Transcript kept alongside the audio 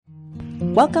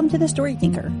Welcome to The Story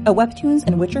Thinker, a Webtoons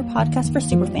and Witcher podcast for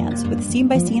superfans with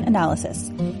scene-by-scene analysis.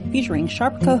 Featuring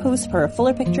sharp co-hosts for a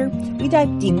fuller picture, we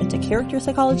dive deep into character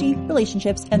psychology,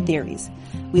 relationships, and theories.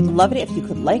 We'd love it if you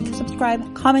could like,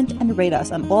 subscribe, comment, and rate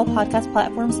us on all podcast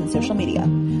platforms and social media.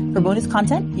 For bonus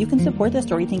content, you can support The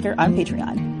Story Thinker on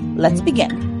Patreon. Let's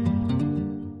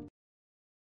begin.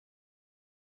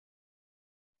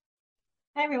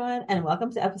 Hi everyone, and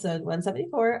welcome to episode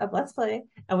 174 of Let's Play.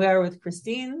 And we are with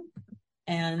Krystine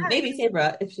and maybe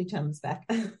Sabra if she comes back.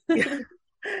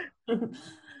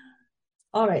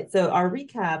 All right, so our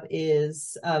recap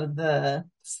is of the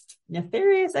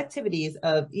nefarious activities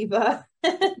of Eva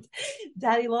and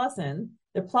Daddy Lawson.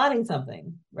 They're plotting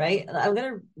something, right? I'm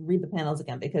going to read the panels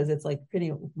again because it's like pretty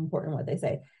important what they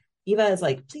say. Eva is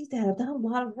like, please, Dad, I've done a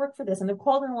lot of work for this and I've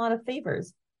called in a lot of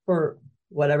favors for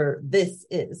whatever this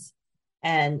is.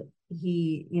 And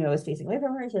he, is facing away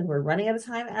from her. He says, we're running out of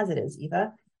time as it is,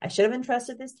 Eva. I should have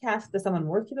entrusted this task to someone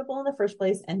more capable in the first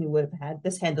place and who would have had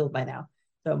this handled by now.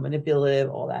 So manipulative,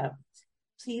 all that.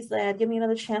 Please, lad, give me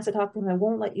another chance to talk to him. I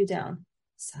won't let you down.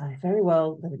 Sigh, very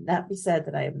well. Let it not be said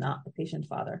that I am not a patient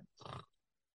father.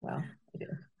 Well,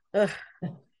 I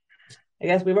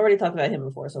guess we've already talked about him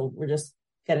before, so we're just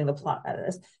getting the plot out of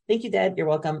this. Thank you, Dad. You're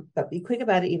welcome. But be quick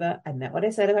about it, Eva. I meant what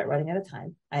I said about running out of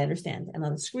time. I understand. And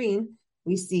on the screen,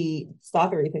 we see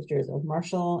stalkery pictures of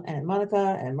Marshall and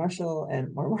Monica and Marshall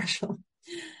and more Marshall.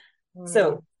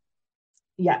 So,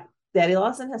 yeah, Daddy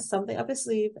Lawson has something up his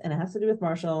sleeve, and it has to do with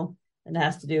Marshall, and it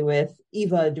has to do with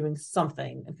Eva doing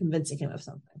something and convincing him of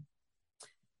something.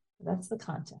 That's the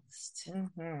context.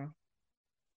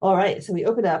 All right, so we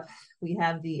open up. We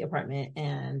have the apartment,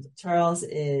 and Charles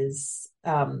is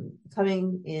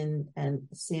coming in, and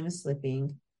Sam is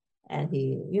sleeping. And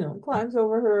he, climbs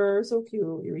over her, so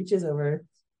cute. He reaches over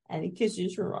and he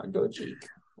kisses her on the cheek.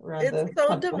 It's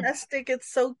so domestic. It's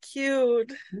so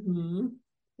cute.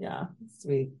 Yeah, it's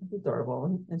sweet. It's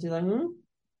adorable. And she's like,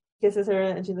 kisses her,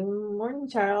 and she's like, morning,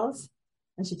 Charles.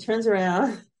 And she turns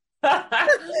around.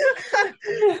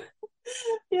 Yeah,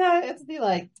 it's be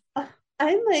like,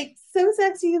 I'm like so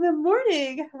sexy in the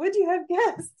morning. Would you have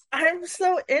guessed? I'm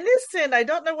so innocent. I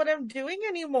don't know what I'm doing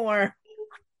anymore.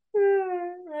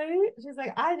 Right? She's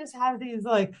like, I just have these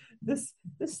like this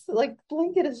like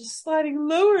blanket is just sliding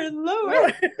lower and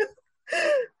lower.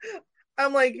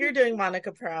 I'm like, you're doing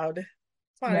Monica proud.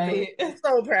 Monica, right?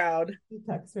 So proud. He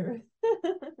texts her.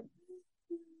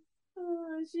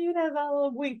 She even has that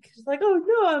little wink. She's like, oh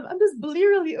no, I'm just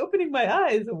blearily opening my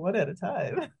eyes one at a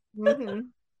time.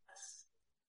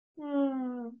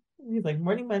 He's like,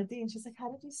 morning, Monty. And she's like,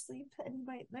 how did you sleep? Any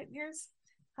nightmares?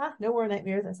 No more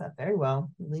nightmares. I slept very well.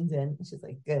 He leans in and she's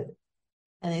like, good.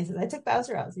 And he says, I took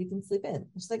Bowser out so you can sleep in. And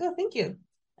she's like, oh, thank you.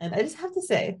 And I just have to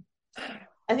say,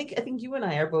 I think you and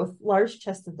I are both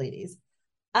large-chested ladies.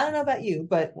 I don't know about you,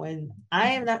 but when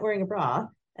I am not wearing a bra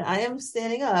and I am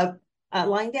standing up,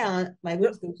 lying down, my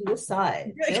boobs go to the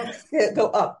side. They don't go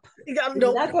up. They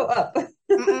do not go up.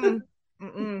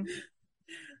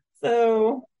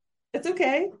 So it's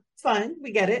okay. It's fine.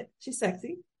 We get it. She's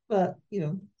sexy, but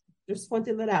just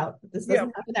pointing that out. This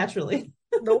doesn't happen naturally.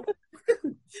 Nope.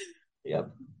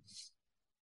 Yep.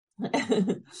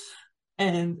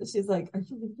 And she's like, are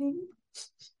you leaving?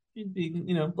 She's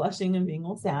being, blushing and being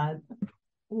all sad.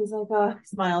 And he's like,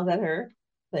 smiles at her.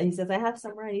 But he says, I have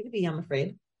somewhere I need to be, I'm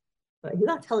afraid. But he's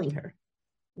not telling her.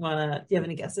 Do you have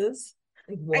any guesses?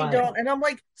 Like, why? I don't. And I'm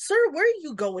like, sir, where are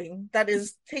you going? What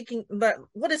is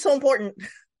so important?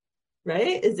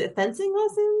 Right? Is it fencing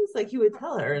lessons? Like, he would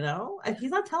tell her, no? He's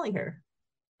not telling her.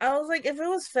 I was like, if it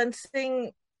was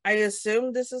fencing, I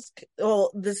assume this is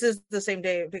the same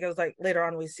day because like later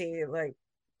on we see like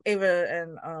Ava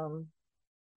and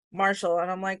Marshall,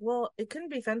 and I'm like, well, it couldn't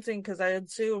be fencing because I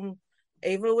assume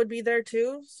Ava would be there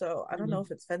too. So I don't know if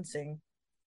it's fencing.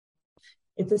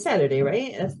 It's a Saturday,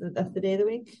 right? That's the day of the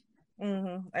week.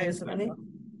 I assume so.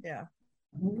 Yeah.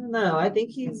 I don't know. I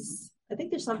think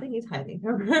there's something he's hiding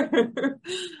from her.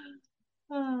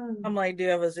 I'm like, do you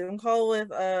have a Zoom call with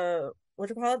what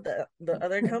do you call it? The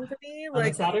other company? On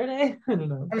a Saturday? I don't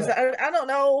know. I don't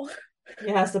know. He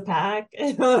has to pack.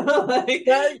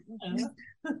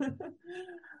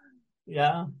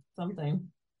 Yeah,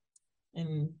 something.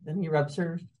 And then he rubs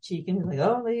her cheek and he's like,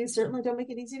 oh, they certainly don't make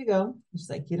it easy to go. And she's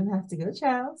like, you don't have to go,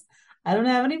 Charles. I don't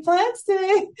have any plans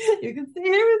today. You can stay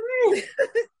here with me.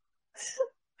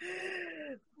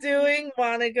 Doing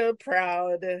Monica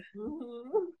proud.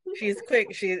 She's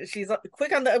quick. She's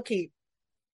quick on the upkeep.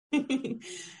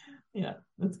 Yeah,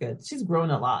 that's good. She's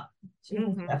grown a lot. She's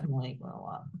definitely grown a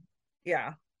lot.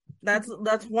 Yeah, that's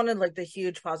one of like the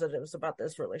huge positives about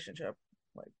this relationship.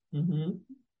 Like,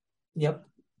 Yep.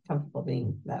 comfortable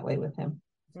being that way with him.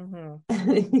 Hmm.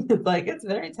 He's like, it's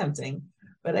very tempting,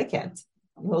 but I can't.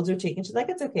 He holds her cheek and she's like,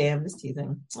 it's okay. I'm just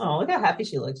teasing. Oh, look how happy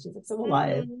she looks. She's like so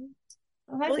alive. Hmm.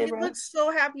 Oh, hi, Well, he Sabra. looks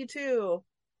so happy too.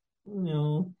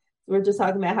 No. We're just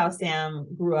talking about how Sam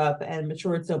grew up and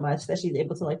matured so much that she's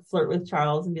able to like flirt with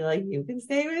Charles and be like, you can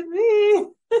stay with me.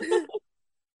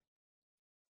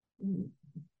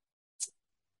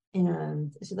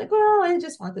 And she's like, well, I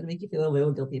just wanted to make you feel a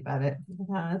little guilty about it.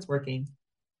 Ah, it's working.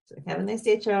 So have a nice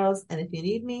day, Charles. And if you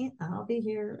need me, I'll be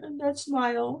here. And that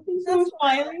smile. He's so That's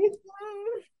smiley.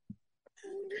 why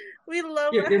we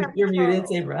love You're, a you're, happy you're muted, Charles.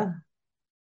 Sabra.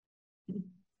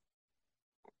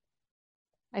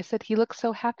 I said he looks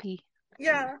so happy.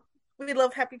 Yeah, we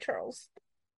love happy Charles.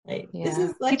 Right. This Yeah. is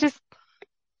He like just,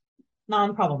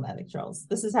 non-problematic, Charles.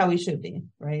 This is how we should be,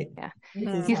 right? yeah. This is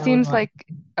Hmm. He how we seems want. like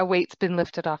a weight's been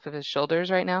lifted off of his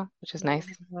shoulders right now, which is nice.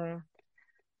 Hmm.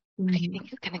 What do you Mhm. think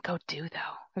he's gonna go do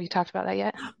though? Have you talked about that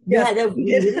yet? Yeah, Yes, no, we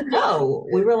we did. didn't know.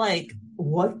 We were like,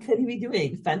 what could he be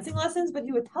doing? Fencing lessons? But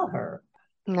he would tell her.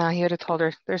 No, he would have told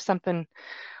her there's something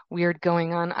weird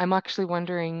going on. I'm actually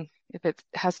wondering if it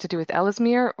has to do with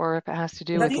Ellesmere or if it has to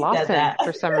do with He said Lawson that.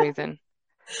 for some reason.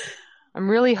 I'm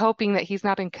really hoping that he's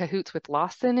not in cahoots with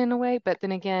Lawson in a way, but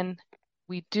then again,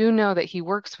 we do know that he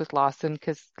works with Lawson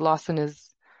because Lawson is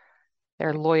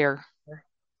their lawyer.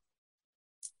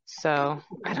 So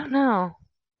I don't know.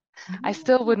 I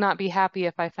still would not be happy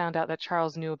if I found out that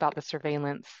Charles knew about the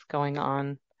surveillance going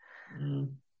on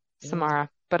Mm. Samara,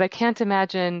 but I can't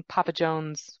imagine Papa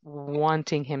Jones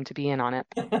wanting him to be in on it.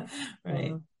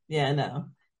 Right. Hmm. Yeah, no.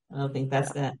 I don't think that's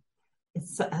So,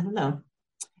 that. I don't know.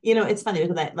 It's funny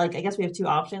because like I guess we have two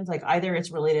options. Like either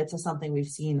it's related to something we've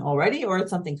seen already or it's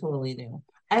something totally new.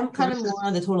 I'm kind of we've more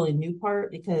on the totally new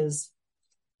part because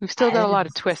we've still got I, a lot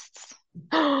of twists.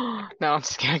 No, I'm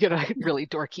just gonna get a really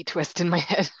dorky twist in my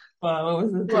head. what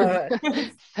was the What?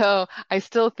 third? So I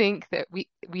still think that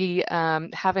we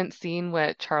haven't seen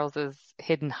what Charles's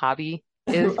hidden hobby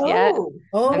is yet.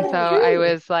 Oh, And that's so Oh, I true.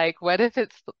 was like, what if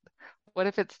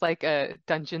it's like a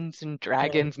Dungeons and Right.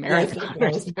 Dragons Yes, that's marathon what I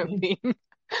or was thinking. something?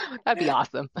 That'd be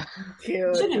awesome. You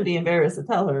cute. shouldn't be embarrassed to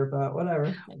tell her, but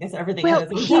whatever. I guess everything at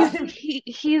Well, its own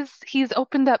time. he's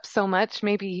opened up so much.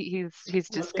 Maybe he's One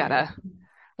just thing at a gotta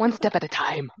one step at a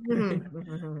time, time.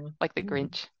 Mhm. like the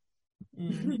Grinch.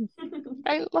 Mm.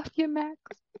 I love you, Max.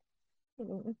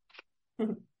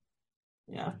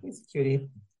 Yeah, he's a cutie.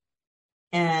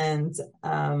 And so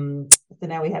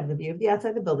now we have the view of the outside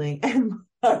of the building and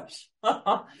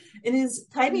Marshall in his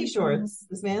tiny shorts.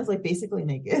 This man is like basically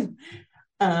naked.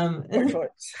 More And,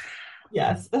 shorts.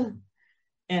 yes.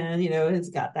 And he's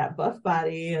got that buff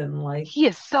body and like, He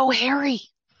is so hairy.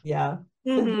 yeah.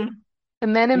 Hmm. The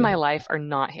men in Yeah. my life are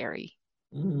not hairy.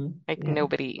 Like Yeah.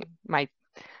 nobody, my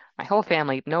whole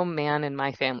family, no man in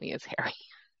my family is hairy.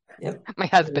 Yep. My There we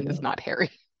husband is go. not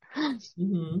hairy.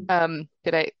 Hmm.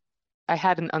 Did I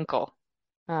had an uncle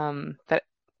that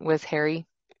was hairy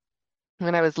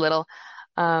when I was little.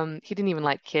 He didn't even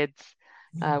like kids.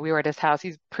 We were at his house.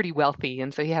 He's pretty wealthy,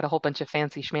 and so he had a whole bunch of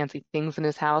fancy schmancy things in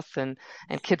his house, and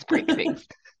kids break things.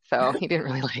 So he didn't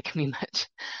really like me much,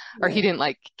 or he Right. didn't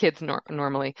like kids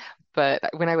normally. But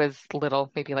when I was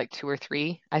little, maybe like 2 or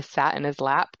 3, I sat in his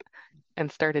lap and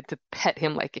started to pet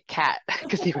him like a cat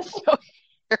because he was so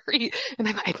hairy, and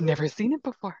I'd never seen it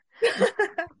before.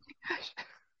 Gosh.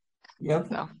 Yep.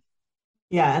 So.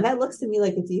 Yeah, and that looks to me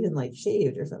like it's even like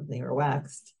shaved or something or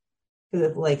waxed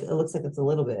because it looks like it's a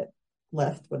little bit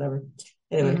left, whatever.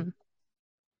 Anyway,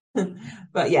 Mhm.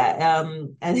 but yeah,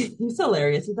 and he's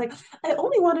hilarious. He's like, I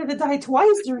only wanted to die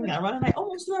twice during that run, and I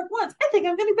almost threw up once. I think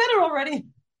I'm getting better already.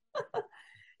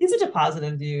 He's such a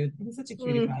positive dude. He's such a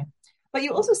cutie Mm. pie. But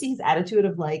you also see his attitude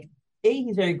of like,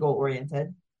 he's very goal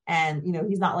oriented, and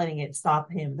he's not letting it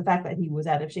stop him. The fact that he was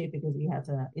out of shape because he had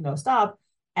to, stop.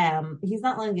 He's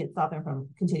not letting it stop him from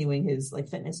continuing his like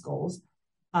fitness goals,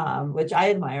 which I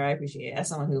admire. I appreciate as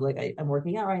someone who like I'm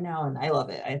working out right now, and I love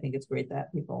it. I think it's great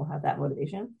that people have that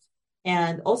motivation.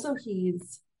 And also,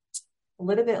 he's a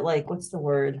little bit like, what's the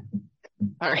word?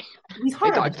 All right. He's My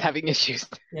hard on dog's himself. having issues.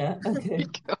 Yeah. There Okay. you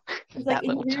go. He's like That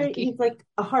little he's chunky. like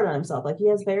a hard on himself. Like he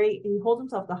holds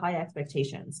himself to high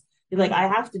expectations. He's like, I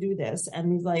Mhm. have to do this.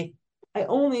 And he's like, I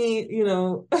only,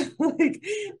 like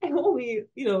I only,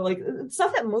 like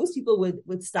stuff that most people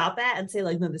would stop at and say,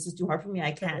 like, no, this is too hard for me.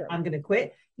 I can't, I'm gonna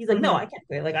quit. He's like, no, I Mhm. can't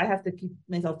quit. Like I have to keep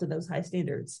myself to those high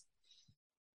standards.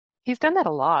 He's done that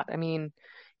a lot. I mean,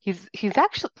 he's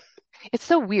actually it's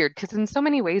so weird because in so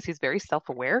many ways he's very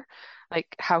self-aware, like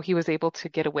how he was able to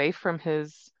get away from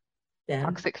his Dan.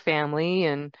 toxic family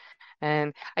and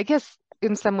I guess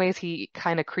in some ways he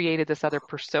kind of created this other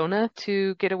persona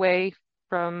to get away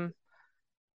from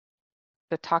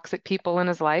the toxic people in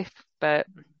his life, but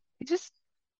he's just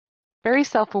very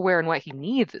self-aware in what he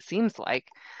needs, it seems like.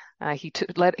 He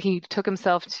took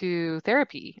himself to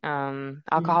therapy. Mm.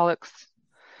 Alcoholics,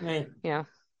 Right. you know,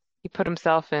 he put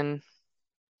himself in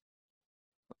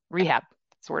rehab.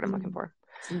 That's the word I'm looking Mm. for.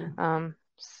 Yeah.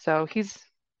 So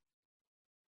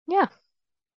yeah,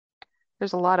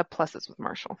 there's a lot of pluses with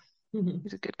Marshall. Mhm.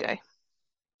 He's a good guy.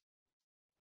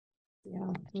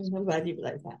 Yeah. I'm glad you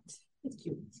realized that. He's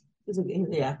cute.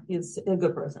 Yeah, he's a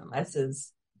good person.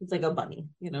 He's like a bunny,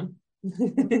 you know?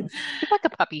 Mhm. He's like a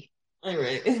puppy, All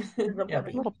right. He's a Yeah. a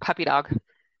puppy. little puppy dog.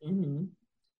 Hmm.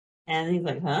 And he's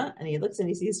like, huh? And he looks and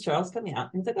he sees Charles coming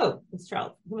out. And he's like, oh, it's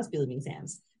Charles. He must be leaving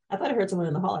Sam's. I thought I heard someone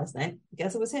in the hall last night.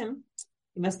 Guess it was him.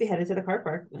 He must be headed to the car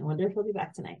park. I wonder if he'll be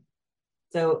back tonight.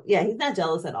 So yeah, he's not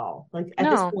jealous at all. Like at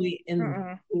this No, point, in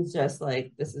Mm-mm. he's just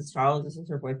like, this is Charles, this is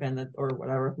her boyfriend or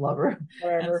whatever, lover. And it's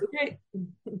Whatever. great.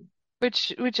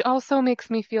 which also makes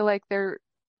me feel like they're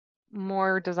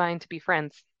more designed to be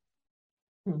friends.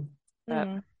 But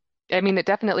Mm-hmm. I mean, it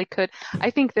definitely could.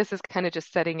 I think this is kind of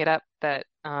just setting it up that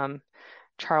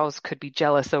Charles could be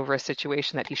jealous over a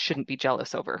situation that he shouldn't be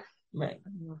jealous over. Right.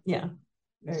 Yeah.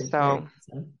 Very, very So,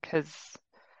 so. because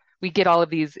we get all of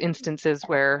these instances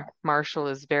where Marshall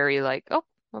is very like, oh,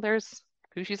 well, there's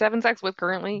who she's having sex with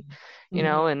currently,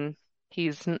 Mhm. and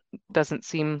he's doesn't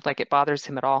seem like it bothers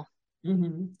him at all.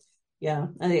 Hmm. Yeah,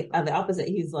 and on the opposite,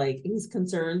 he's like he's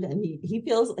concerned, and he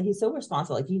feels he's so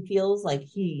responsible. Like he feels like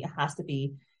he has to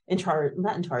be in charge,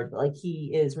 not in charge, but like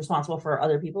he is responsible for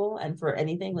other people and for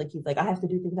anything. Like he's like, I have to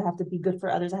do things. I have to be good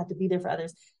for others. I have to be there for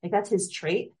others. Like that's his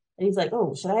trait. And he's like,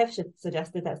 oh, should I have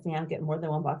suggested that Sam get more than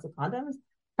one box of condoms?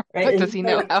 Right? But And does he's he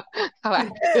know like, how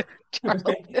active Charles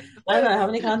right. is? I don't know how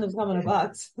many condoms come in a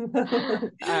box. I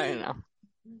don't know.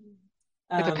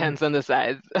 It um, depends on the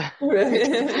size.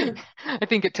 right. I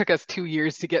think it took us 2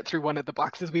 years to get through one of the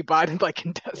boxes we bought, and like in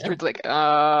Yeah. Testford's like,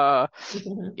 yeah,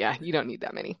 you don't need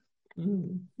that many.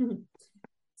 Mhm.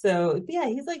 So yeah,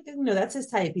 he's like, that's his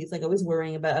type. He's like always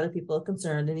worrying about other people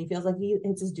concerned, and he feels like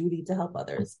it's his duty to help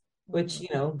others, which,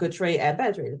 Mm-hmm. good trait and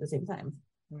bad trait at the same time.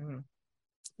 Mm-hmm.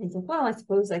 He's like, well, I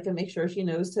suppose I can make sure she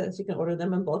knows she can order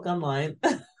them in bulk online.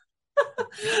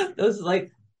 Those like,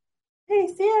 hey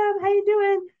Sam, how you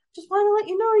doing? Just want to let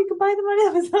you know you can buy them on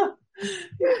Amazon.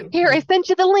 So Here, I sent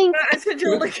you the link. I sent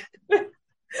you a link. I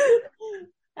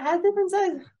have different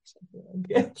sizes.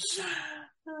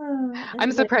 And I'm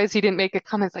she's like, surprised he didn't make a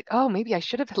comment like, oh, maybe I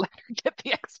should have let her get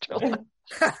the extra oh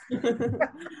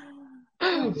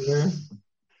one. dear.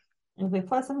 And like,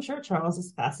 plus, I'm sure Charles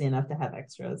is classy enough to have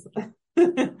extras.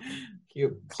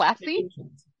 Cute. Classy?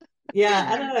 Yeah,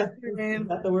 I don't know. I Is mean,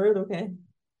 that the word? Okay.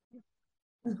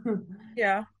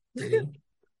 yeah.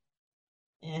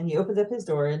 And he opens up his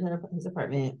door in his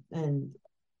apartment, and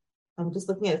I'm just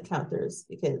looking at counters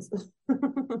because I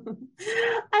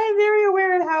am very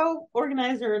aware of how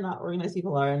organized or not organized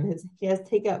people are. And he has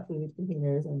takeout food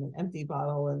containers and an empty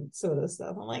bottle and soda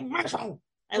stuff. I'm like, Marshall,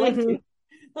 I like Mm-hmm. you.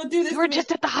 Don't do this You to were me.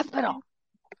 just at the hospital. You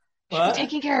should be What?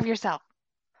 taking care of yourself.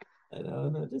 I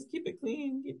don't know. Just keep it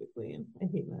clean. Keep it clean. I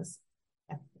hate mess.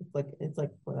 It's like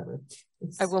whatever. I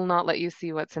It's will not let you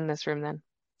see what's in this room then.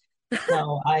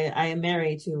 no. I am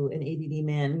married to an ADD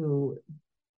man who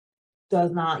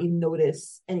does not even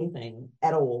notice anything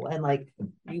at all. And like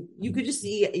you could just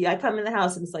see. Yeah, I come in the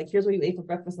house and it's like, here's what you ate for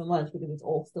breakfast and lunch because it's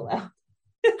all still out.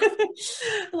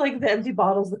 Like the empty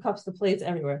bottles, the cups, the plates,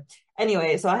 everywhere.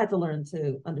 Anyway, so I had to learn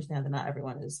to understand that not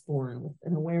everyone is born with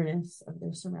an awareness of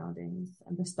their surroundings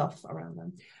and the stuff around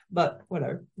them. But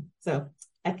whatever. So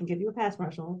I can give you a pass,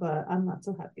 Marshall, but I'm not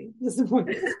so happy.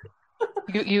 Disappointed.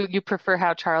 You prefer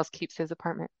how Charles keeps his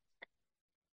apartment.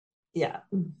 Yeah,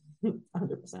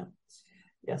 100%.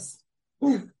 Yes.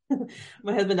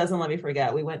 My husband doesn't let me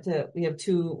forget. We have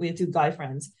two guy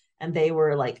friends, and they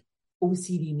were like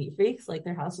OCD neat freaks. Like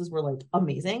their houses were like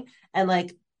amazing. And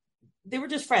like they were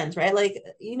just friends, right? Like,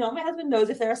 my husband knows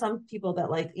if there are some people that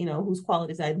like, whose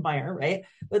qualities I admire, right?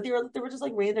 But they were just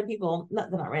like random people. They're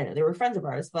not random. They were friends of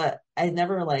ours, but I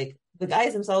never like the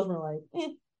guys themselves were like,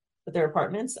 But their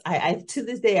apartments, I to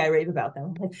this day I rave about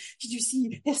them. I'm like, did you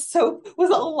see his soap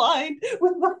was aligned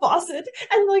with the faucet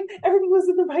and like everything was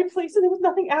in the right place and there was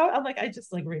nothing out? I'm like, I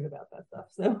just like rave about that stuff.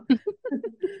 So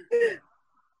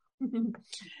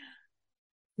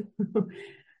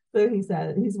so he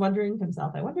said he's wondering to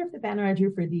himself, I wonder if the banner I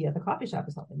drew for the coffee shop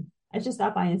is helping. I should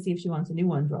stop by and see if she wants a new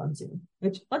one drawn soon.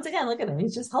 Which once again, look at him.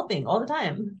 He's just helping all the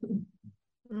time.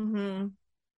 Mm-hmm.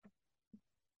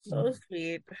 So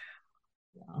sweet.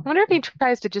 I wonder if he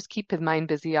tries to just keep his mind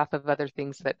busy off of other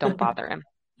things that don't bother him.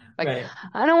 Like, Right.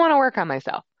 I don't want to work on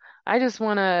myself. I just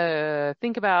want to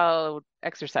think about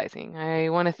exercising. I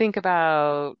want to think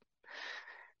about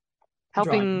Drawing.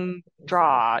 helping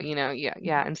draw,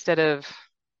 yeah, instead of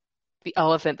the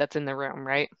elephant that's in the room,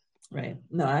 right? Right.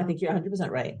 No, I think you're 100%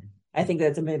 right. I think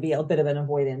that's maybe a bit of an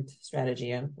avoidant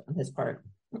strategy on his part.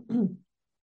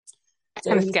 So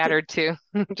Kind of he's scattered too,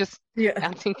 just Yeah.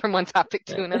 bouncing from one topic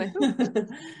to right. another.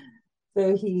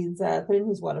 So he's putting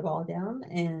his water bottle down,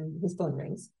 and his phone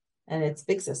rings, and it's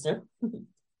Big Sister. And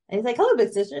he's like, "Hello,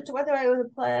 Big Sister. To whether I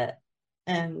would play,"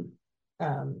 and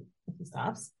he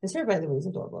stops. His hair, by the way, is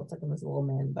adorable. It's like this little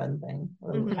man bun thing, a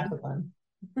little half a bun.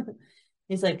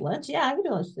 He's like, "Lunch? Yeah, I can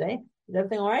do lunch today. Is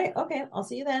everything all right? Okay, I'll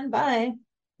see you then. Bye."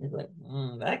 He's like,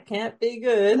 "That can't be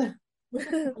good."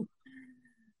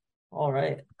 All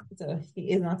right. So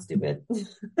he is not stupid.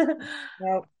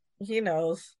 Nope, he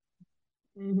knows.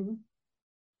 Mm-hmm.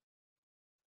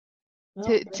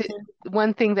 Well, To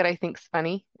one thing that I think's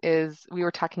funny is we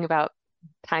were talking about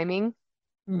timing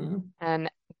and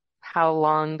how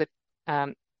long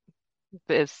um,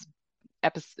 this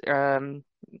episode,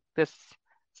 this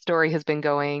story has been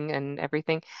going and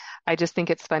everything. I just think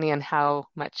it's funny on how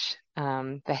much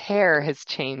the hair has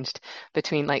changed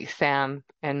between like Sam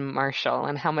and Marshall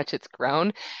and how much it's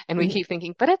grown. And we keep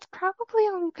thinking, but it's probably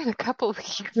only been a couple of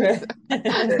weeks.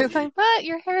 It's like, but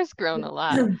your hair's grown a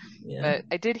lot. Yeah. But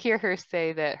I did hear her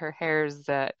say that her hair's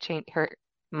changed. Her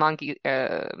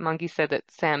Mongi said that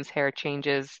Sam's hair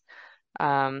changes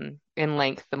in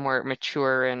length the more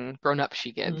mature and grown up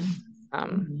she gets.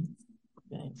 Okay.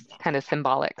 It's kind of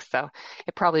symbolic. So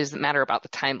it probably doesn't matter about the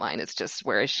timeline. It's just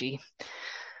where is she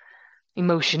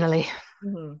emotionally?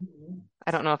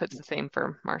 I don't know if it's the same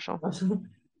for Marshall.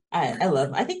 I love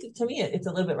him. I think to me it's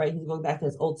a little bit right. He's going back to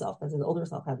his old self because his older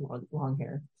self had long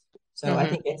hair. So I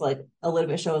think it's like a little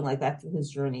bit showing like that's his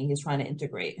journey. He's trying to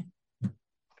integrate.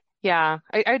 Yeah,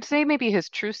 I'd say maybe his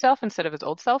true self instead of his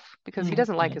old self because he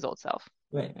doesn't like Yeah. his old self.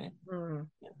 Right. Yeah,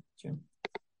 true.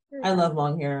 I love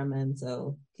long hair, man.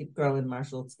 So keep growing,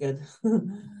 Marshall. It's good.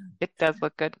 It does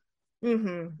look good.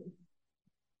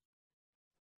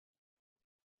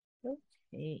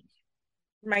 Okay.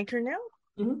 My turn now?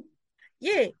 Mhm.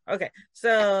 Yay. Okay.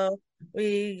 So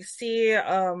we see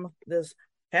this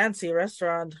fancy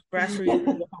restaurant, Brasserie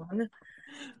Lyon,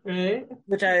 Right.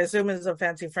 which I assume is a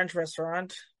fancy French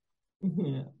restaurant.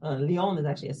 Yeah. Lyon is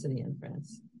actually a city in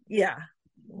France. Yeah.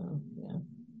 Yeah.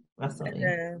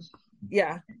 And,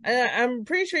 yeah. I'm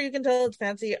pretty sure you can tell it's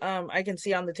fancy. I can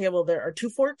see on the table there are 2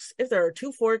 forks. If there are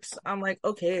 2 forks, I'm like,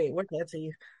 okay, we're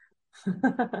fancy.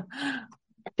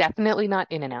 Definitely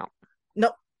not In-N-Out.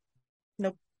 Nope.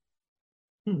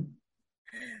 Hmm.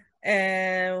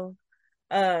 And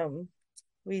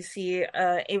we see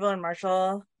Ava and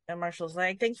Marshall, and Marshall's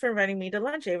like, "Thanks for inviting me to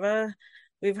lunch, Ava.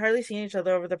 We've hardly seen each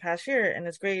other over the past year, and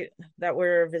it's great that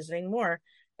we're visiting more."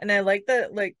 And I like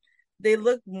that, like, they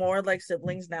look more like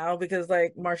siblings now because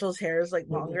like Marshall's hair is like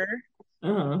longer.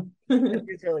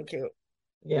 It's really cute.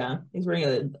 Yeah, he's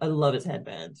wearing I love his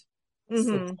headband.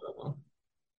 So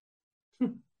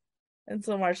And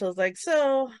so Marshall's like,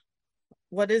 "So,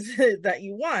 what is it that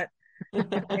you want?"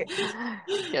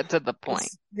 Get to the point.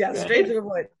 Yeah, straight to the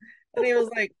point. And he was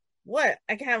like, "What?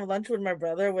 I can have lunch with my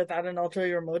brother without an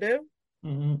ulterior motive?"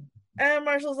 And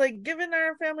Marshall's like, "Given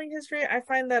our family history, I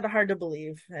find that hard to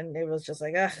believe." And it was just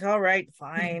like, all right,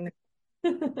 fine.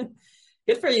 Good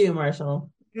for you,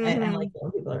 Marshall. I like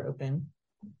when people are open.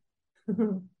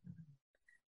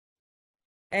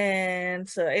 And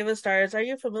so Ava starts, "Are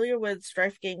you familiar with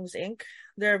Strife Games Inc.?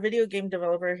 They're a video game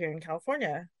developer here in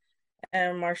California."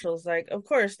 And Marshall's like, "Of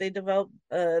course, they develop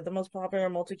the most popular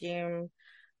multiplayer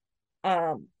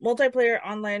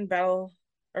online battle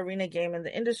arena game in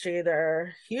the industry.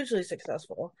 They're hugely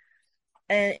successful."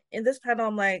 And in this panel,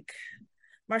 I'm like,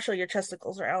 "Marshall, your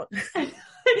chesticles are out."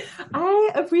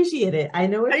 I appreciate it. I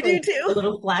know it's I do too. a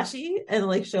little flashy and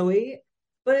like showy,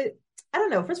 but I don't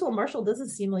know. First of all, Marshall doesn't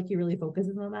seem like he really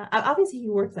focuses on that. Obviously, he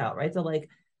works out, right? So like,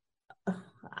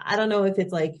 I don't know if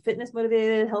it's like fitness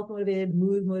motivated, health motivated,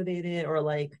 mood motivated, or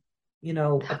like,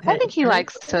 I think he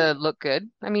likes to look good.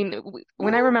 I mean,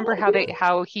 when I remember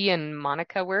how he and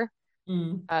Monica were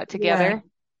together,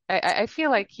 I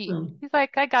feel like he's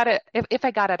like, I got it. If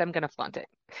I got it, I'm gonna flaunt it,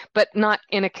 but not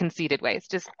in a conceited way. It's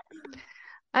just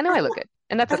I know I look good,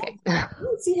 and that's okay. I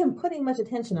don't see him putting much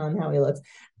attention on how he looks,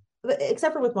 but,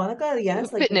 except for with Monica,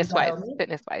 yes, like Fitness wise.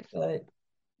 But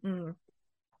I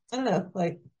don't know,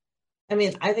 like. I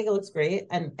mean, I think it looks great,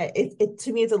 and it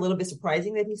to me, it's a little bit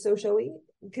surprising that he's so showy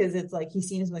because it's like he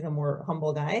seems like a more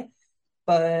humble guy,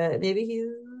 but maybe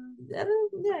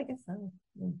I guess so.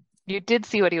 You did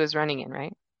see what he was running in,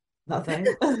 right? Nothing.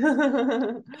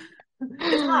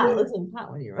 It's hot. Listen,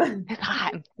 hot when you run. It's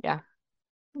hot. Yeah.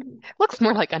 Looks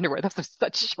more like underwear. Those are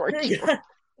such short shorts. Yeah.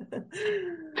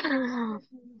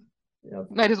 Yep.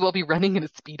 Might as well be running in a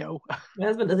Speedo. My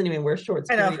husband doesn't even wear shorts,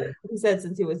 I know. period. He said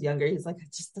since he was younger, he's like,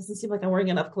 it just doesn't seem like I'm wearing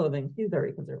enough clothing. He's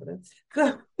very conservative.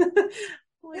 Like,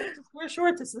 just wear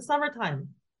shorts. It's the summertime.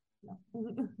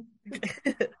 No.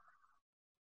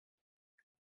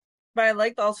 But I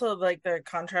liked also like the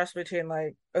contrast between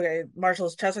like, okay,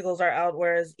 Marshall's testicles are out,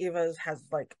 whereas Eva's has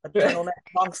like a turtleneck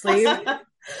long sleeve.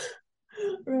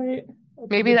 Right.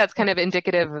 Maybe that's kind of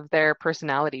indicative of their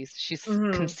personalities. She's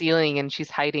Hmm. concealing and she's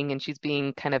hiding and she's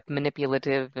being kind of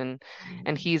manipulative and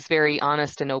he's very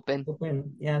honest and open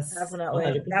Open. Yes. Definitely.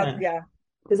 That, 100%. yeah.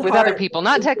 His with other heart people,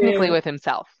 not is technically there. with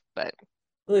himself, but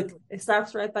Look, it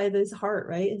stops right by his heart,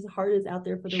 right? His heart is out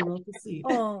there for the world to see.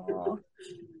 Oh,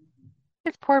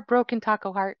 his poor broken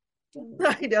taco heart.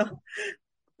 I know.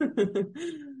 Such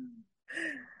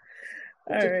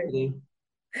All a right. cutie.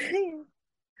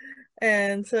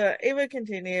 And so Ava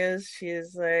continues,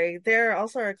 she's like, they're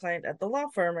also our client at the law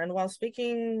firm. And while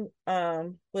speaking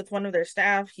with one of their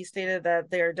staff, he stated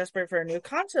that they are desperate for a new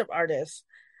concept artist.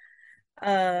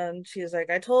 She's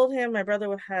like, I told him my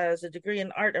brother has a degree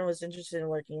in art and was interested in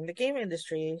working in the game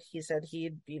industry. He said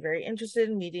he'd be very interested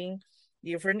in meeting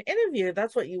you for an interview.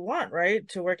 That's what you want,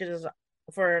 right?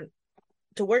 For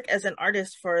to work as an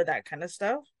artist for that kind of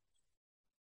stuff.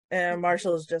 And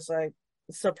Marshall's just like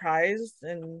surprised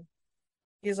and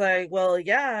he's like, well,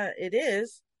 yeah, it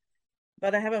is,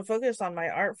 but I haven't focused on my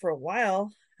art for a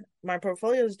while. My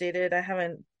portfolio's dated. I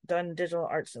haven't done digital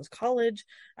art since college.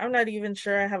 I'm not even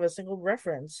sure I have a single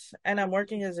reference, and I'm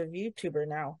working as a VTuber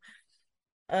now.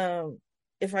 Um,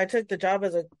 if I took the job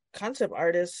as a concept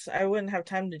artist, I wouldn't have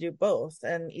time to do both.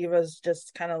 And Eva's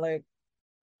just kind of like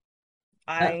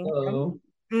eyeing him. Uh-oh.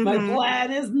 My Mm-hmm.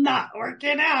 plan is not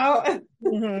working out.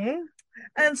 Mm-hmm.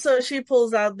 And so she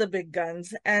pulls out the big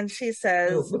guns and she So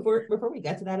says, before we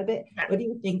get to that a bit, what do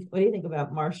you think? What do you think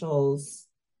about Marshall's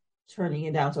turning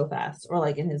it down so fast, or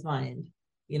like in his mind,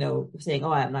 saying,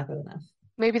 "Oh, I'm not good enough."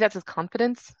 Maybe that's his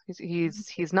confidence.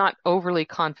 He's not overly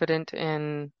confident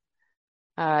in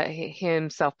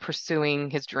himself pursuing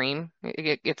his dream.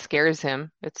 It scares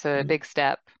him. It's a Mm-hmm. big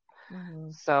step.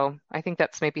 mm-hmm, So I think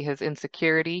that's maybe his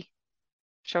insecurity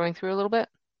showing through a little bit.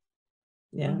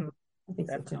 Yeah, mm-hmm, I think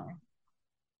so too. definitely.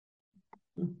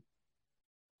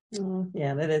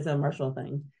 Yeah, that is a Marshall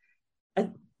thing. I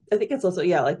I think it's also,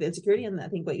 yeah, like the insecurity, and I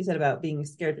think what you said about being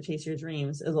scared to chase your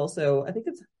dreams is also, I think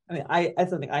it's, I mean, I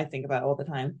something I think about all the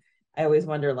time. I always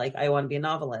wonder, like, I want to be a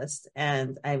novelist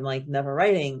and I'm like never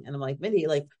writing, and I'm like, Mindy,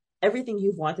 like everything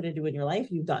you've wanted to do in your life,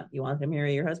 you've done. You wanted to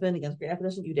marry your husband against great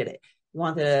opposition, you did it. You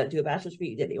wanted to do a bachelor's degree,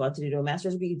 you did it. You wanted to do a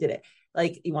master's degree, you did it.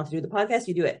 Like you want to do the podcast,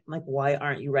 you do it. I'm like, why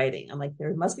aren't you writing? I'm like,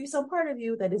 there must be some part of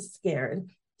you that is scared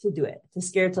to do it, to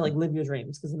scared to like live your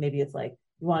dreams, because maybe it's like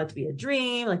you want it to be a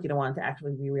dream, like you don't want it to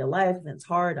actually be real life, and it's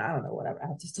hard. I don't know, whatever. I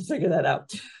have to still figure that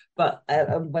out. But I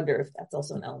wonder if that's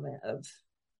also an element of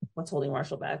what's holding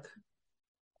Marshall back.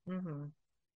 Mm-hmm.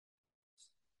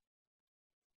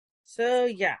 So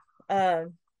yeah,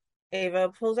 um, Ava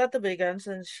pulls out the big guns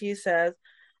and she says,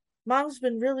 Mom's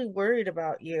been really worried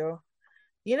about you.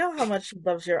 You know how much she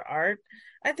loves your art.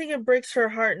 I think it breaks her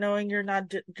heart knowing you're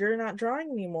not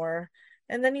drawing anymore.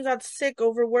 And then you got sick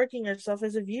overworking yourself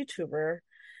as a VTuber.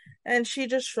 And she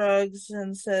just shrugs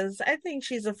and says, I think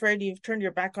she's afraid you've turned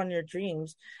your back on your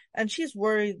dreams. And she's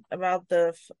worried about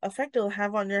the effect it'll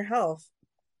have on your health.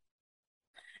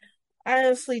 I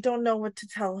honestly don't know what to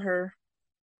tell her.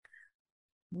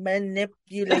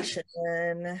 Manipulation.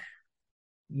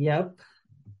 Yep.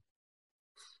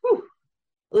 Whew.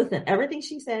 Listen, everything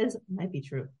she says might be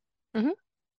true. Hmm.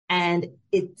 And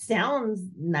it sounds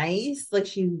nice, like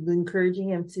she's encouraging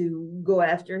him to go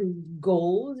after his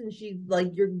goals, and she's like,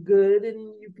 "You're good,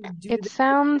 and you can do It this."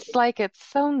 sounds like it's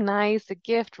so nice, a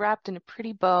gift wrapped in a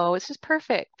pretty bow. It's just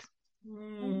perfect.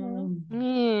 Mm-hmm.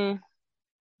 Hmm.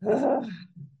 Mm.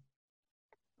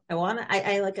 I want to.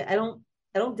 I like. I don't.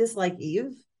 I don't dislike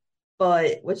Eve,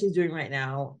 but what she's doing right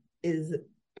now is,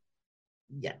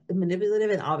 yeah, manipulative,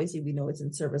 and obviously we know it's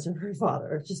in service of her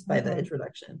father just by the Mm-hmm.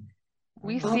 introduction.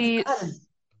 We Oh my see, god,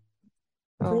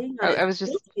 oh, playing on I his was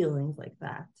just, feelings like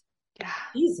that. yeah,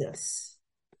 Jesus.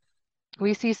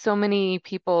 we see so many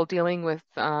people dealing with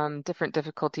different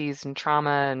difficulties and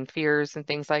trauma and fears and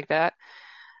things like that.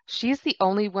 She's the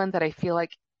only one that I feel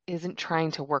like isn't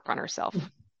trying to work on herself,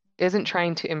 isn't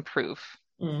trying to improve.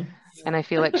 Mm. And I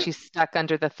feel like she's stuck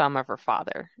under the thumb of her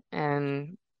father.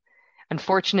 And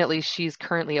unfortunately, she's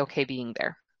currently okay being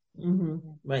there. Mm-hmm.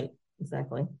 Right.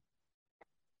 Exactly.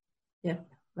 Yeah.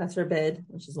 That's her bed,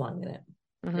 and she's lying in it.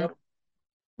 Hmm. Yep.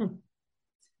 Hmm.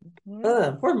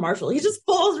 Mhm. Poor Marshall. He just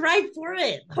falls right for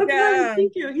it. How can I Yeah.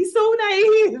 think you? He's so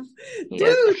naive. He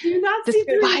is. Dude, do you not see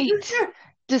through your Despite sister?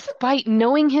 despite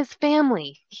knowing his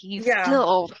family, he's Yeah.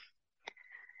 still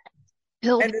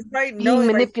And despite being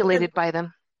knowing, like, even, manipulated by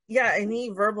them. yeah, and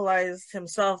he verbalized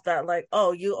himself that, like,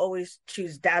 oh, you always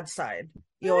choose dad's side.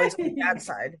 You always choose dad's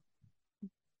side.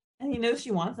 And he knows she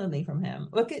wants something from him.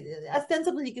 Look,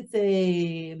 ostensibly, you could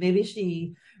say maybe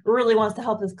she really wants to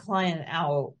help this client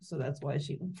out, so that's why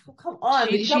she. Oh, come on,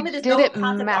 She did you tell she me there's did no it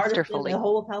concept artist in the masterfully.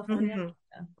 whole of California? Hmm.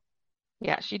 Yeah.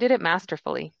 Yeah, she did it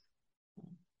masterfully.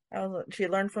 She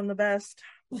learned from the best.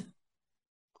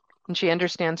 And she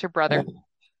understands her brother.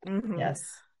 Hmm. Yes,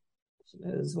 she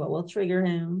knows what will trigger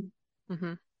him.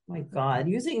 Hmm. My God,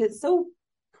 using it so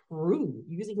crude,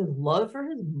 using his love for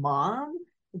his mom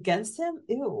against him.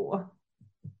 Ew.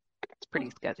 It's pretty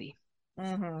scuzzy.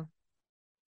 Hmm.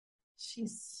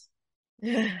 She's So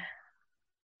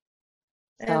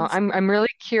And I'm really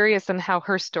curious on how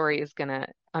her story is gonna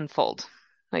unfold.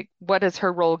 Like, what is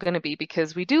her role gonna be?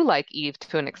 Because we do like Eve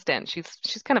to an extent.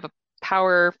 She's kind of a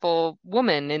powerful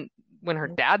woman, and when her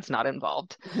dad's not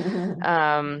involved,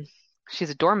 um, she's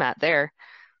a doormat there.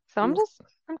 So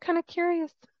I'm kind of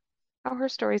curious how her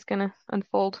story's gonna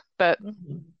unfold. But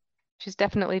she's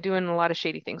definitely doing a lot of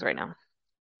shady things right now.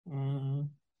 hmm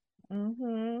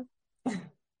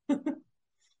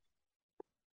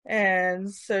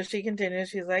and so she continues.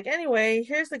 She's like, anyway,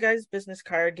 here's the guy's business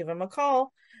card. Give him a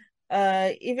call.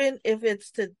 Even if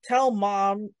it's to tell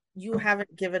mom you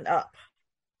haven't given up,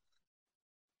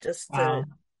 just to Wow.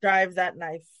 drive that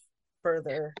knife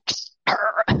further.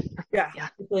 Yeah. Yeah,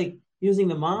 It's like using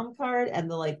the mom card and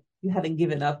the like you haven't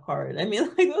given up card. I mean,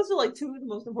 like those are like two of the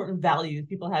most important values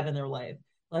people have in their life.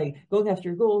 Like going after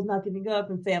your goals, not giving up,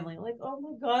 and family. Like, oh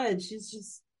my God, she's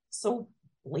just so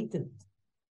blatant.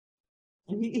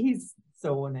 And he's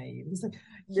so naive. He's like,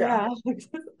 Yeah.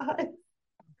 yeah,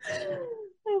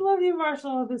 I love you,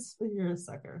 Marshall. This you're a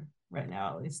sucker right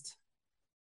now, at least.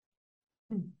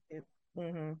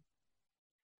 Hmm.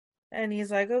 And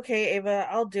he's like, okay, Ava,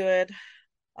 I'll do it.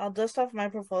 I'll dust off my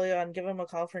portfolio and give him a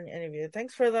call for an interview.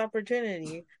 Thanks for the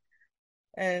opportunity.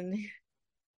 And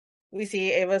we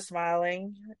see Ava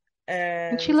smiling.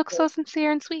 and she And looks so, so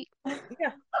sincere and sweet.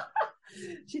 yeah.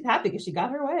 She's happy because she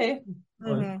got her way,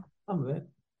 or Hmm. some of it.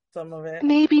 Some of it.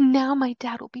 Maybe now my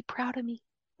dad will be proud of me.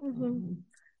 Hmm.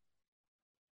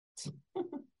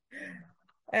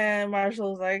 And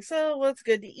Marshall's like, so what's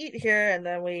good to eat here? And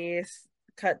then we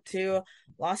cut to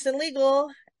Lawson Legal,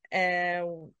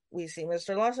 and we see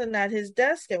Mr. Lawson at his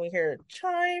desk, and we hear a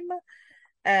chime,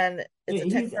 and it's a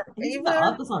text from He's in the Ava.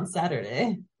 office on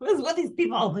Saturday. What is with these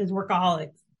people, these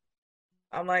workaholics?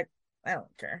 I'm like, I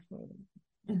don't care.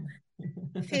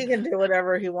 He can do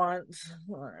whatever he wants.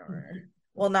 Whatever.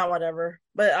 Well, not whatever,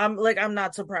 but I'm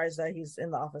not surprised that he's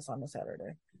in the office on a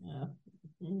Saturday. Yeah.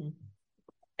 Mm-hmm.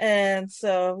 And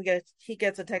so he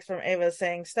gets a text from Ava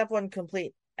saying, "Step one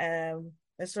complete." And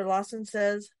Mr. Lawson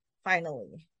says,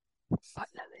 "Finally."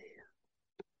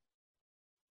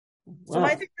 So my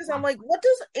Well, thing is, I'm like, what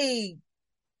does a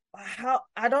how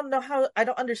I don't know how I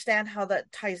don't understand how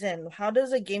that ties in. How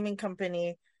does a gaming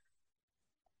company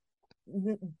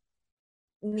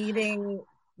needing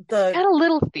I the had a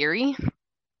little theory.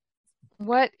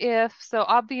 What if, so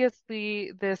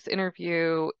obviously this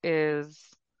interview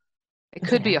it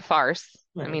could be a sham, farce.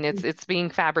 I right? mean, it's being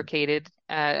fabricated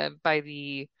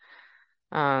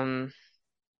um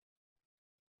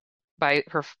by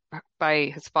her by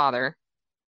his father.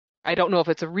 I don't know if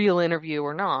it's a real interview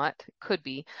or not. It could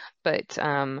be, but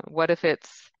what if it's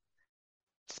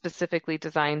specifically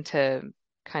designed to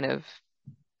kind of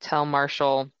tell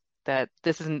Marshall that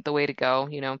this isn't the way to go,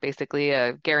 basically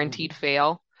a guaranteed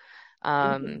fail,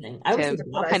 Interesting. I was to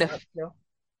thinking what the I kind of opposite.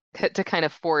 thought too.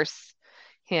 force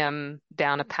him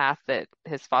down a path that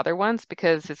his father wants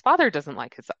because his father doesn't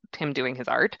like him doing his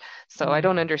art. So I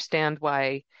don't understand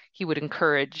why he would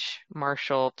encourage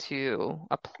Marshall to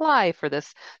apply for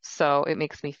this. So it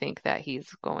makes me think that he's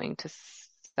going to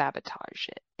sabotage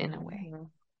it in a way. Mm-hmm.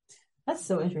 That's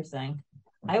so interesting.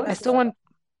 I I was still want,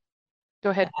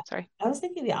 go ahead. Sorry. I was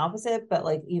thinking the opposite, but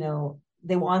like,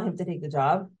 they want him to take the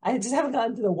job. I just haven't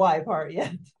gotten to the why part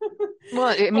yet. Well,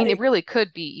 I mean, it Like, really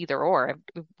could be either or.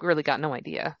 I've really got no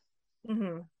idea.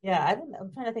 Mm-hmm. yeah,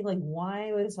 I'm trying to think like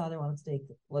why would his father want to take,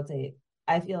 let's say,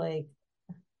 I feel like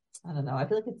I don't know. I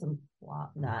feel like it's a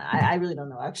plot. Nah, I really don't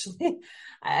know actually.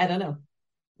 I don't know.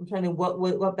 I'm trying to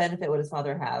what benefit would his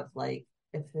father have like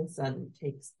if his son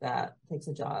takes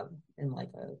a job in like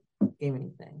a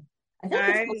gaming thing. I feel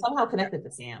like it's I somehow connected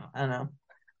to Sam. I don't know.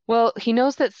 Well, he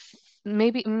knows that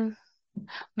maybe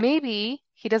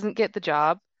he doesn't get the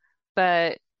job,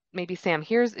 but maybe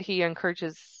he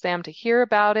encourages Sam to hear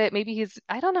about it. Maybe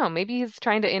I don't know, maybe he's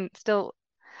trying to instill,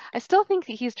 I still think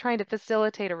that he's trying to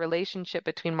facilitate a relationship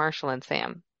between Marshall and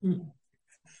Sam. Mm.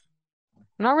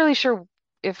 I'm not really sure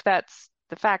if that's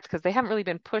the fact because they haven't really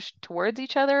been pushed towards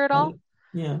each other at all, Right.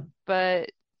 Yeah. but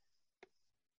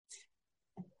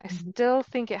I still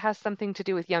think it has something to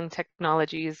do with young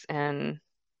technologies and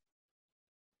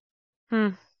hmm,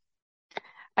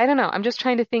 I don't know. I'm just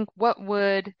trying to think what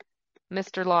would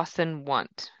Mr. Lawson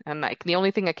want? And like the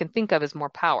only thing I can think of is more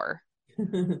power,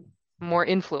 more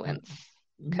influence,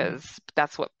 Mhm. because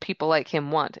that's what people like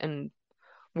him want. And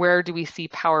where do we see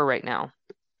power right now?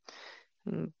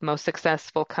 Most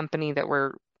successful company that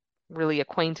we're really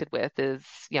acquainted with is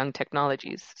Young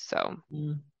Technologies. So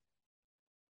Mm.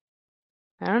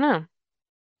 I don't know.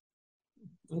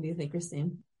 What do you think,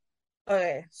 Krystine?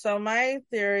 Okay, so my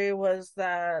theory was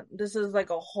that this is like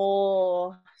a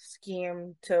whole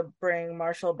scheme to bring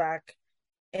Marshall back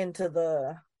into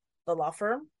the law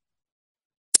firm.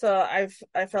 So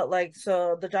I felt like,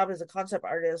 so the job as a concept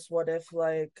artist, what if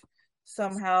like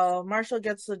somehow Marshall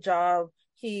gets the job,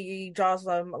 he draws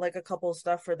them like a couple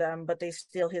stuff for them, but they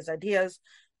steal his ideas,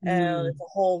 and it's Mm. a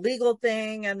whole legal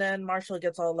thing, and then Marshall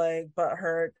gets all like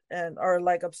butthurt and or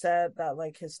like upset that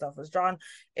like his stuff was drawn.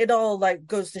 It all like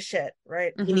goes to shit,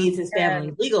 right? He Hmm. needs his And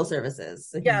family's legal services,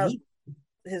 so he yeah, needs.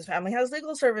 his family has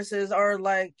legal services, or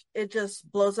like it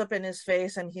just blows up in his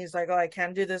face and he's like, oh, I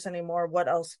can't do this anymore. What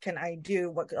else can I do?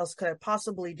 What else could I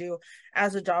possibly do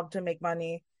as a job to make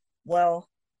money? Well,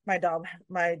 my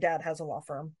dad has a law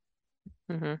firm.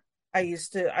 Hmm. I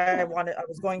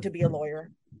was going to be a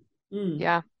lawyer. Mm.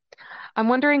 Yeah. I'm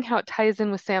wondering how it ties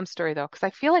in with Sam's story though, because I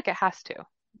feel like it has to.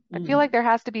 I feel Mm. like there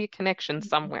has to be a connection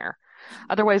somewhere.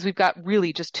 Otherwise, we've got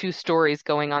really just two stories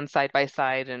going on side by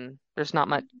side, and there's not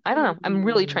much. I don't know. I'm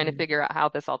really trying to figure out how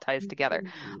this all ties together,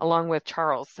 along with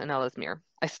Charles and Ellesmere.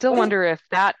 I still What? wonder if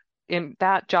that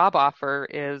job offer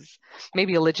is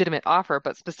maybe a legitimate offer,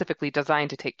 but specifically designed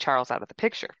to take Charles out of the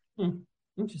picture. Hmm.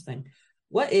 Interesting.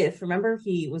 What if, remember,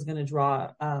 he was going to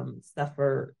draw stuff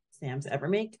for Sam's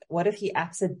Evermake? What if he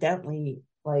accidentally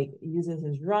like uses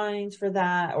his drawings for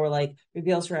that, or like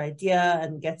reveals her idea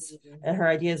and gets her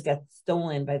ideas get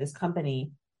stolen by this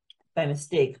company by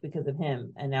mistake because of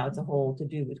him, and now it's a whole to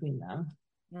do between them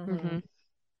Mm-hmm. Hmm.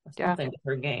 or Yeah. something with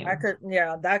her game.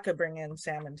 That could bring in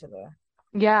Sam into the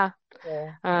Yeah.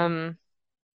 role. Um,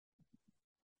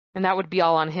 and that would be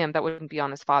all on him. That wouldn't be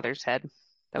on his father's head.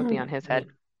 That would be on his head.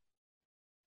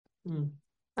 Right. Hmm.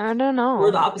 I don't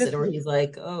Or the know. opposite, This, where he's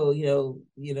like, oh,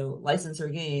 license her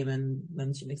game, and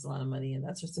then she makes a lot of money, and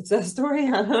that's her success story.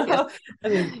 I don't yeah. know. I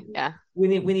mean, Yeah. we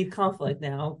need conflict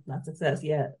now, not success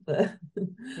yet, but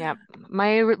Yeah.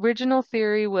 My original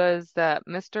theory was that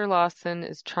Mr. Lawson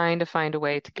is trying to find a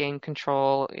way to gain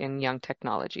control in Young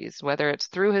Technologies, whether it's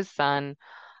through his son,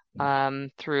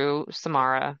 through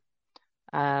Samara,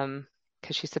 because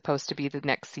she's supposed to be the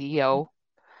next CEO.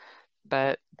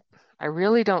 But I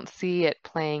really don't see it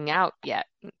playing out yet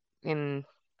in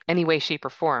any way, shape,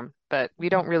 or form. But we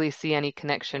don't really see any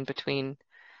connection between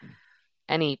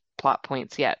any plot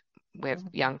points yet with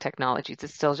Young Technologies.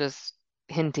 It's still just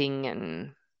hinting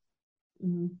and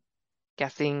Mhm.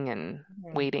 guessing and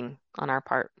Mhm. waiting on our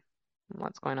part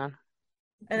what's going on.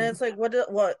 And it's like what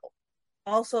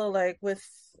also like with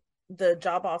the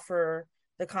job offer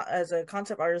as a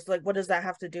concept artist, like what does that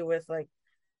have to do with like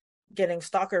getting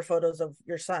stalker photos of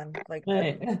your son? Like that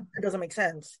Right. It it doesn't make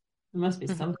sense. must be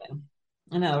Hmm. something.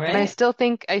 I know, And right? I still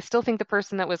think the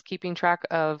person that was keeping track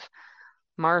of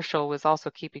Marshall was also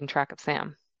keeping track of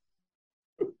Sam.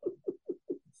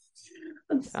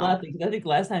 I'm just So laughing because I think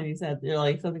last time you said you're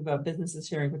like something about businesses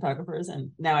sharing photographers,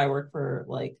 and now I work for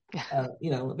like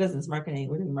business marketing.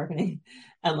 We're doing marketing,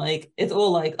 and like it's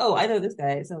all like, oh, I know this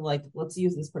guy, so like let's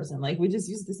use this person. Like we just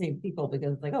use the same people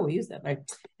because like, oh, we use them. Right?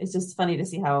 It's just funny to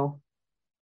see how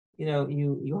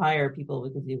you hire people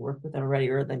because you work with them already,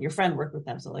 or then your friend worked with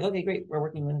them. So like, okay, great, we're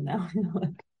working with them now.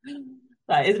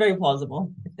 But it's very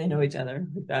plausible if they know each other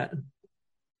like that.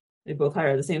 They both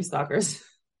hire the same stalkers.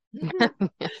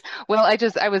 well,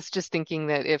 I was just thinking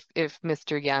that if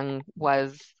Mr. Young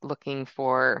was looking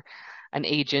for an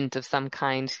agent of some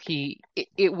kind,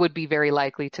 it would be very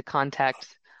likely to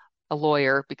contact a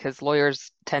lawyer because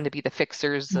lawyers tend to be the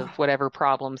fixers of whatever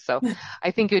problem. So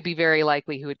I think it would be very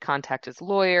likely he would contact his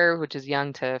lawyer, which is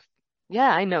Young to, yeah,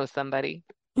 I know somebody.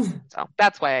 So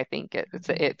that's why I think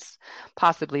it's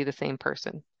possibly the same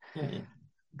person Right.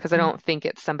 because I don't think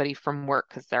it's somebody from work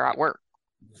because they're at work.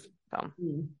 So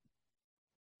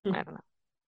I don't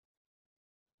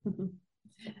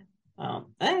know.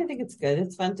 I think it's good.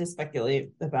 It's fun to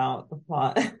speculate about the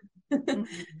plot. Mhm.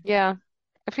 Yeah.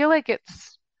 I feel like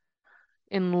it's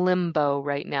in limbo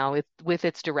right now with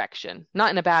its direction.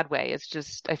 Not in a bad way. It's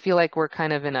just I feel like we're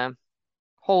kind of in a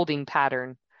holding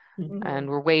pattern Hmm. and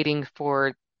we're waiting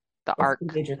for the That's the arc,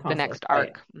 major the conflict, next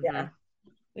right? arc. Yeah.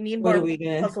 We need What are more we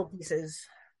gonna? puzzle pieces.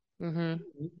 Hmm.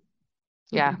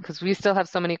 Yeah, because we still have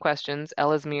so many questions.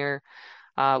 Ellesmere,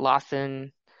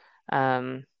 Lawson,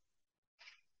 um,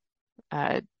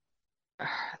 uh,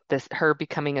 this her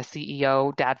becoming a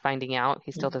CEO, Dad finding out,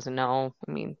 he still doesn't know.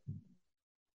 I mean,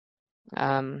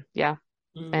 yeah.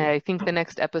 And Mm. I think the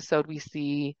next episode we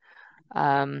see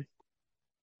um,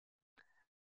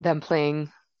 them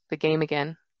playing the game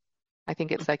again. I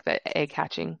think it's like the egg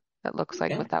hatching. That looks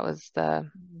like Okay. what that was the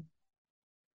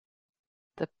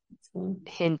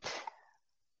hint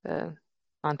the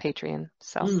on Patreon.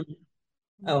 So Mm.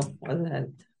 Oh, wasn't it?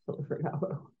 Totally forgot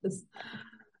what it was.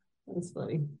 That's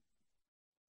funny.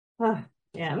 Ah,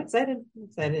 yeah, I'm excited. I'm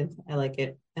excited. I like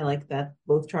it. I like that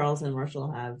both Charles and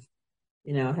Marshall have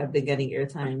been getting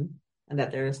airtime and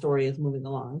that their story is moving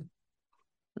along.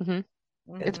 hmm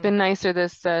it's Hmm. been nicer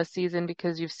this season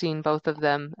because you've seen both of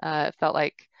them. It felt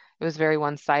like it was very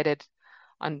one-sided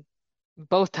on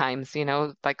both times,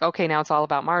 like, okay, now it's all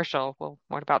about Marshall. Well,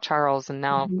 what about Charles? And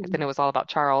now if then it was all about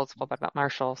Charles, well, what about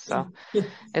Marshall? So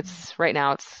it's right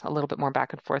now it's a little bit more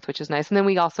back and forth, which is nice. And then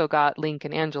we also got Link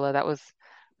and Angela. That was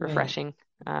Right. refreshing.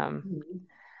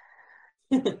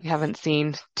 We haven't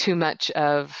seen too much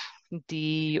of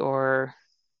Dee or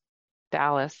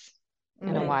Dallas in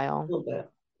a Hmm. Right. A while. little bit.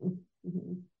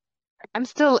 Mhm. I'm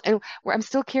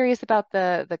still curious about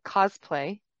the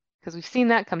cosplay because we've seen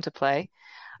that come to play.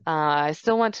 I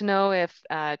still want to know if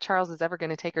Charles is ever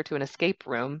going to take her to an escape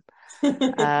room.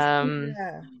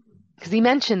 Yeah. Because he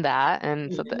mentioned that,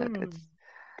 and so Mm.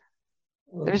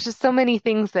 there's just so many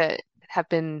things that have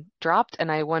been dropped,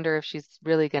 and I wonder if she's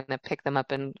really going to pick them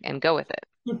up and go with it.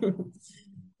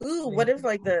 Ooh, Yeah. what if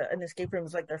like an escape room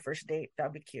is like their first date?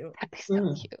 That'd be cute. That'd be so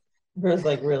Mhm. cute. Hers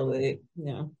like really,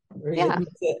 really Yeah,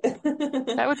 admits it.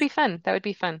 that would be fun. That would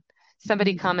be fun.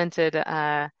 Somebody commented,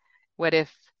 what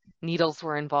if Needles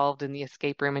were involved in the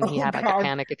escape room and he Oh had like a God,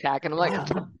 panic attack? And I'm like,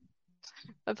 Wow.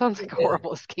 that sounds like a Yeah.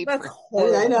 horrible escape that's room.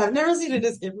 I know. horrible. I've never seen a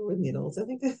escape room with needles. I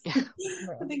think Yeah.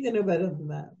 I think they know better than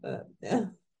that, but yeah.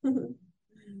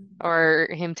 Or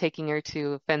him taking her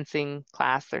to fencing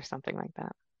class or something like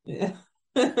that. Yeah.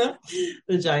 The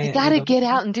They giant gotta needle. get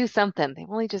out and do something. They've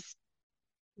only just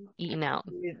eaten out.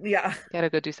 Yeah. Gotta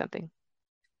go do something.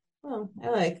 Well, I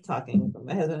like talking.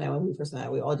 My husband and I, when we first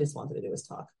met, we all just wanted to do was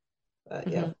talk. But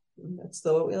yeah, Hmm. that's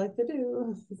still what we like to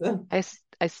do. So,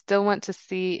 I still want to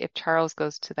see if Charles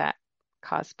goes to that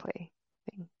cosplay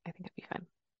thing. I think it'd be fun.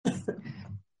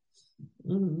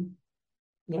 mhm.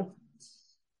 Yep.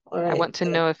 All I right. want to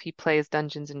know if he plays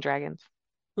Dungeons and Dragons.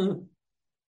 So,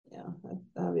 yeah,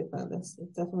 that'll be fun. That's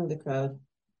definitely the crowd.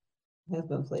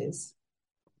 Husband plays.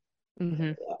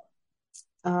 Hmm. Yeah.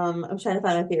 I'm trying to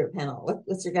find my favorite panel.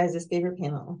 What's your guys' favorite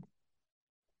panel?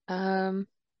 Um,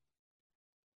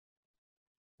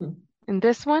 Hmm. in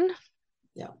this one,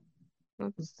 Yeah.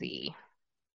 let's see.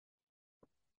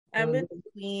 I'm Um,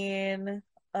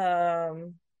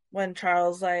 between when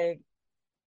Charles like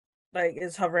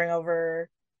is hovering over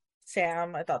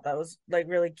Sam. I thought that was like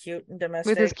really cute and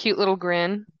With his domestic. cute little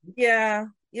grin. Yeah,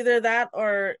 either that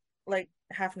or like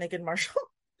half naked Marshall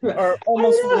or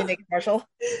almost fully I know. naked Marshall.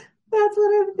 That's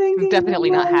what I'm thinking as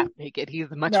Definitely not half well. naked.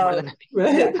 He's much more No, than yeah,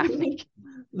 Right? half naked.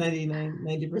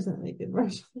 90% naked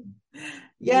Marshall.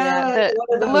 yeah. Yeah, The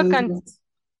one of the look those on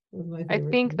was my I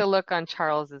favorite think thing. the look on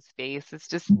Charles's face is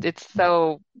just it's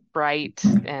so bright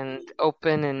and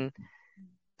open and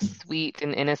sweet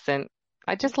and innocent.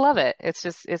 I just love it.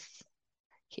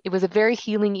 It was a very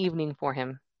healing evening for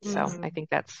him. So Hmm. I think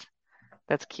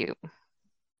that's cute.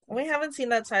 We haven't seen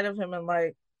that side of him in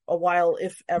like a while,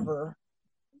 if ever,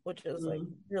 which is like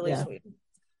Mm, really yeah, sweet.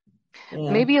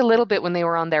 yeah. Maybe a little bit when they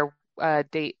were on their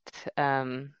date,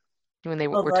 when they Oh,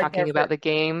 were like their talking about first. the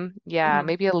game. Yeah, Mhm.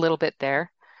 maybe a little bit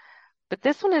there. But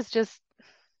this one is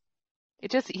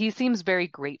he seems very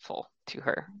grateful to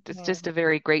her. It's just Mhm. a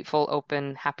very grateful,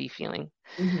 open, happy feeling.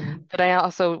 Hmm. But I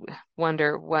also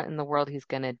wonder what in the world he's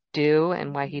gonna do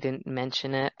and why he didn't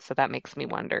mention it. So that makes me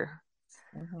wonder.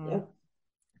 Mhm. Yep.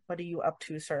 What are you up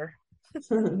to, sir?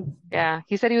 Yeah,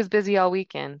 he said he was busy all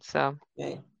weekend, so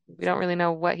Okay. we don't really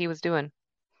know what he was doing.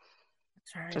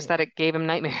 That's all Just right. that it gave him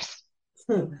nightmares.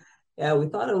 Yeah, we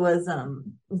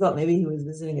thought maybe he was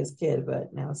visiting his kid,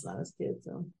 but now it's not his kid,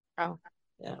 so Oh.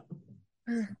 yeah.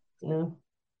 Yeah.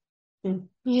 Hmm.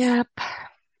 Yep.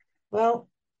 Well,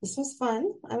 this was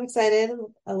fun. I'm excited.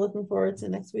 I'm looking forward to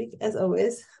next week, as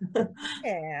always.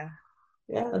 Yeah.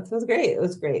 Yeah, it was great. It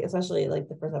was great, especially like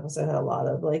the first episode had a lot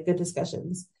of like good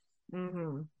discussions.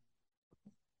 Mm-hmm.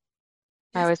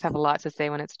 I always have a lot to say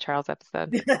when it's a Charles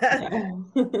episode. Yeah.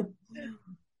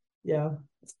 Yeah.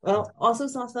 Well, also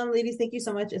awesome, ladies. Thank you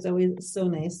so much. It's always so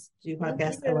nice to do Thank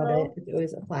podcasts. I love it. you. It's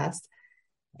always a blast.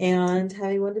 And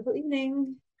have a wonderful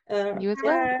evening. You as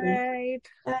well. Right.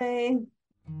 Bye.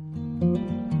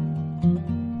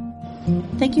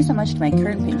 Thank you so much to my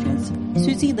current patrons: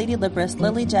 Susie, Lady Libris,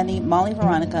 Lily, Jenny, Molly,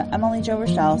 Veronica, Emily, Jo,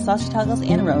 Rochelle, Sasha, Toggles,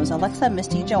 Anne Rose, Alexa,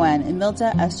 Misty, Joanne,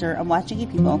 Emilda, Esther, I'm Watching You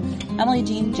People, Emily,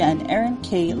 Jean, Jen, Erin,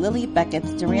 Kay, Lily, Beckett,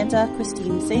 Duranda,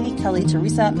 Krystine, Sadie, Kelly,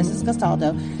 Teresa, Mrs.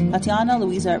 Castaldo, Tatiana,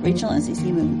 Louisa, Rachel, and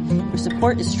Cece Moon. Your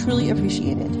support is truly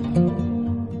appreciated.